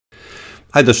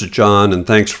Hi, this is John, and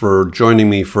thanks for joining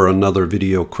me for another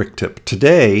video quick tip.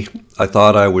 Today, I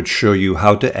thought I would show you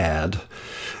how to add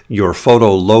your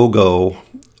PhotoLogo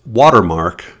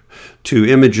watermark to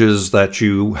images that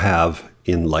you have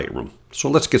in Lightroom. So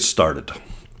let's get started.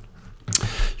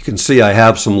 You can see I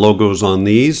have some logos on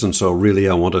these, and so really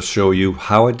I want to show you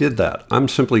how I did that. I'm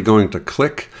simply going to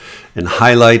click and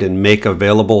highlight and make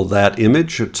available that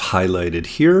image. It's highlighted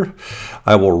here.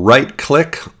 I will right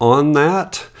click on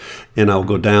that and I'll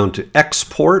go down to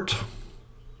export,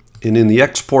 and in the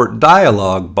export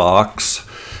dialog box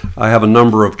I have a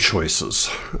number of choices.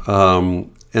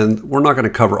 And we're not going to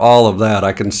cover all of that.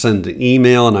 I can send an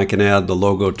email and I can add the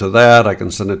logo to that. I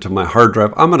can send it to my hard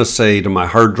drive. I'm going to say to my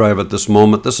hard drive at this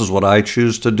moment, this is what I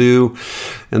choose to do.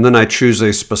 And then I choose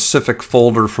a specific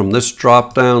folder from this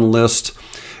drop-down list.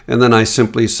 And then I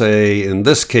simply say, in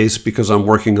this case, because I'm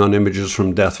working on images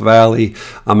from Death Valley,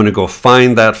 I'm going to go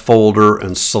find that folder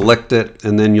and select it.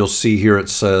 And then you'll see here it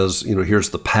says, here's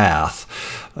the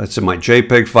path. It's in my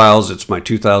JPEG files, it's my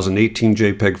 2018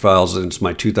 JPEG files, and it's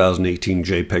my 2018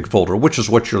 JPEG folder, which is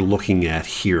what you're looking at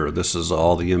here. This is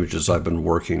all the images I've been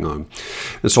working on.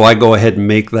 And so I go ahead and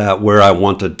make that where I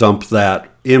want to dump that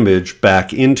image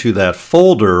back into that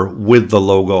folder with the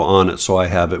logo on it, so I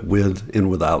have it with and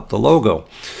without the logo.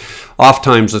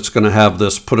 Oftentimes it's going to have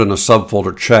this put in a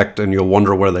subfolder checked, and you'll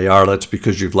wonder where they are. That's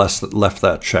because you've left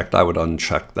that checked. I would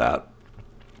uncheck that.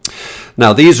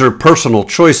 Now these are personal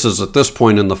choices at this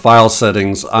point in the file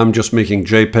settings. I'm just making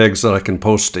JPEGs that I can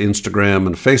post to Instagram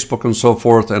and Facebook and so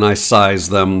forth, and I size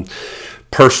them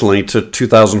personally to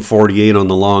 2048 on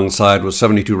the long side with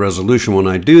 72 resolution when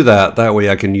I do that. That way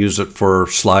I can use it for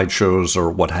slideshows or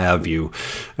what have you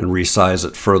and resize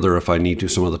it further if I need to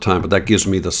some other time. But that gives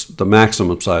me the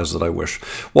maximum size that I wish.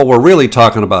 What we're really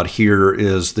talking about here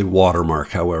is the watermark,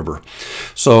 however.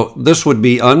 So this would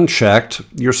be unchecked.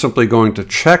 You're simply going to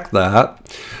check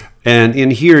that. And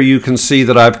in here you can see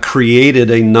that I've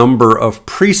created a number of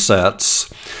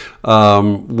presets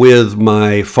with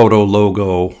my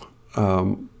PhotoLogo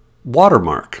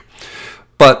watermark.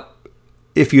 But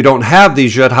if you don't have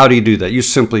these yet, how do you do that? You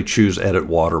simply choose Edit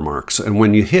Watermarks. And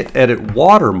when you hit Edit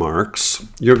Watermarks,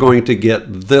 you're going to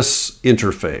get this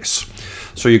interface.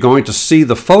 So you're going to see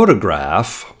the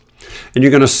photograph, and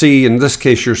you're going to see, in this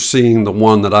case, you're seeing the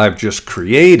one that I've just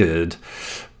created.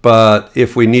 But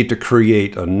if we need to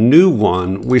create a new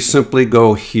one, we simply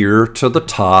go here to the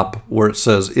top where it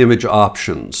says Image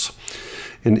Options.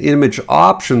 In Image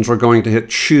Options, we're going to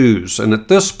hit Choose. And at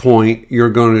this point,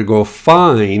 you're going to go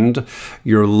find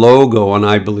your logo. And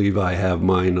I believe I have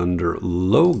mine under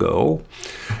Logo.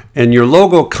 And your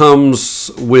logo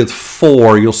comes with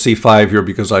 4. You'll see 5 here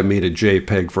because I made a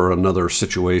JPEG for another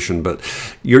situation. But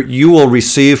you will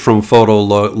receive from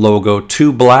PhotoLogo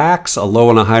 2 blacks, a low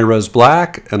and a high-res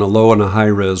black, and a low and a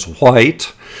high-res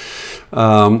white.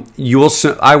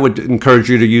 I would encourage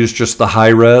you to use just the high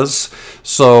res.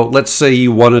 So let's say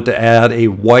you wanted to add a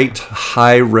white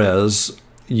high res.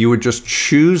 You would just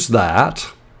choose that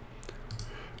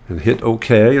and hit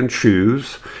OK and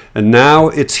choose. And now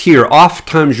it's here.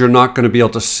 Oftentimes you're not going to be able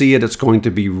to see it. It's going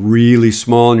to be really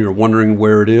small and you're wondering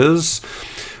where it is.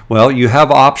 Well, you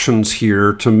have options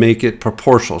here to make it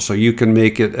proportional. So you can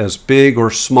make it as big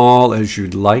or small as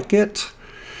you'd like it.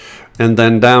 And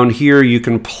then down here, you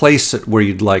can place it where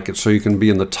you'd like it. So you can be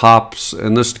in the tops,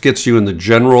 and this gets you in the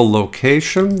general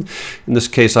location. In this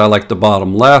case, I like the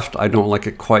bottom left. I don't like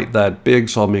it quite that big,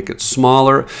 so I'll make it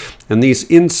smaller. And these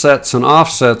insets and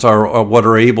offsets are what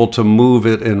are able to move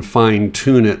it and fine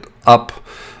tune it up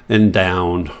and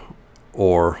down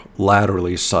or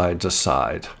laterally side to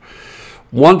side.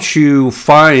 Once you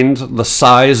find the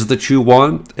size that you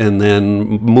want and then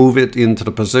move it into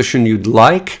the position you'd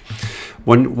like,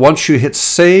 once you hit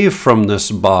save from this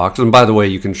box, and by the way,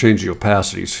 you can change the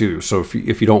opacity too. So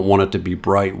if you don't want it to be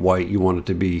bright white, you want it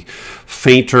to be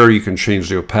fainter, you can change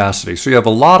the opacity. So you have a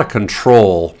lot of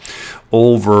control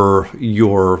over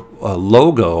your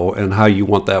logo and how you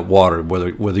want that water,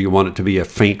 whether you want it to be a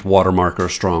faint watermark or a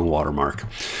strong watermark.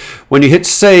 When you hit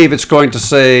save, it's going to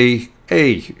say,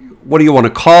 hey, what do you want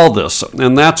to call this?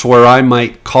 And that's where I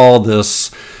might call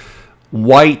this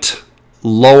white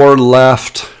lower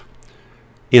left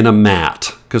in a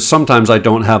matte, because sometimes I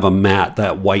don't have a matte,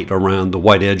 that white around, the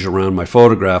white edge around my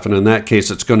photograph, and in that case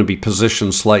it's going to be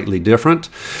positioned slightly different.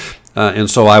 And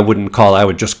so I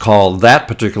would just call that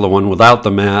particular one without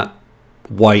the matte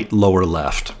white lower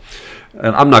left.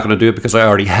 And I'm not going to do it because I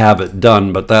already have it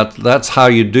done, but that's how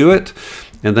you do it.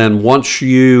 And then once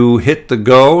you hit the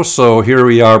go, so here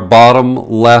we are, bottom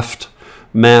left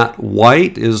matte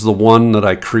white is the one that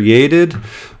I created.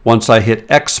 Once I hit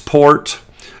export,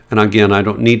 And again, I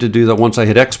don't need to do that. Once I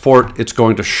hit export, it's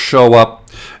going to show up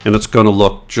and it's going to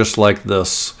look just like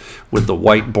this with the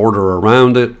white border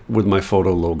around it with my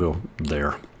photo logo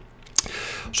there.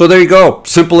 So there you go,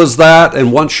 simple as that.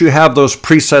 And once you have those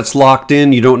presets locked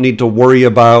in, you don't need to worry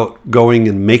about going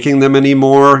and making them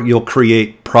anymore. You'll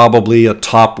create probably a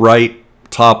top right,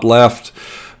 top left,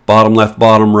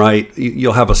 bottom right.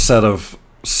 You'll have a set of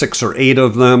 6 or 8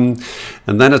 of them.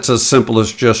 And then it's as simple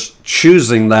as just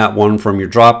choosing that one from your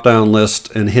drop-down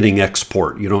list and hitting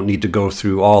export. You don't need to go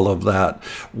through all of that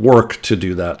work to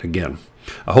do that again.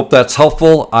 I hope that's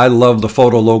helpful. I love the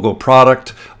PhotoLogo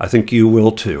product. I think you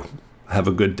will too. Have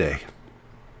a good day.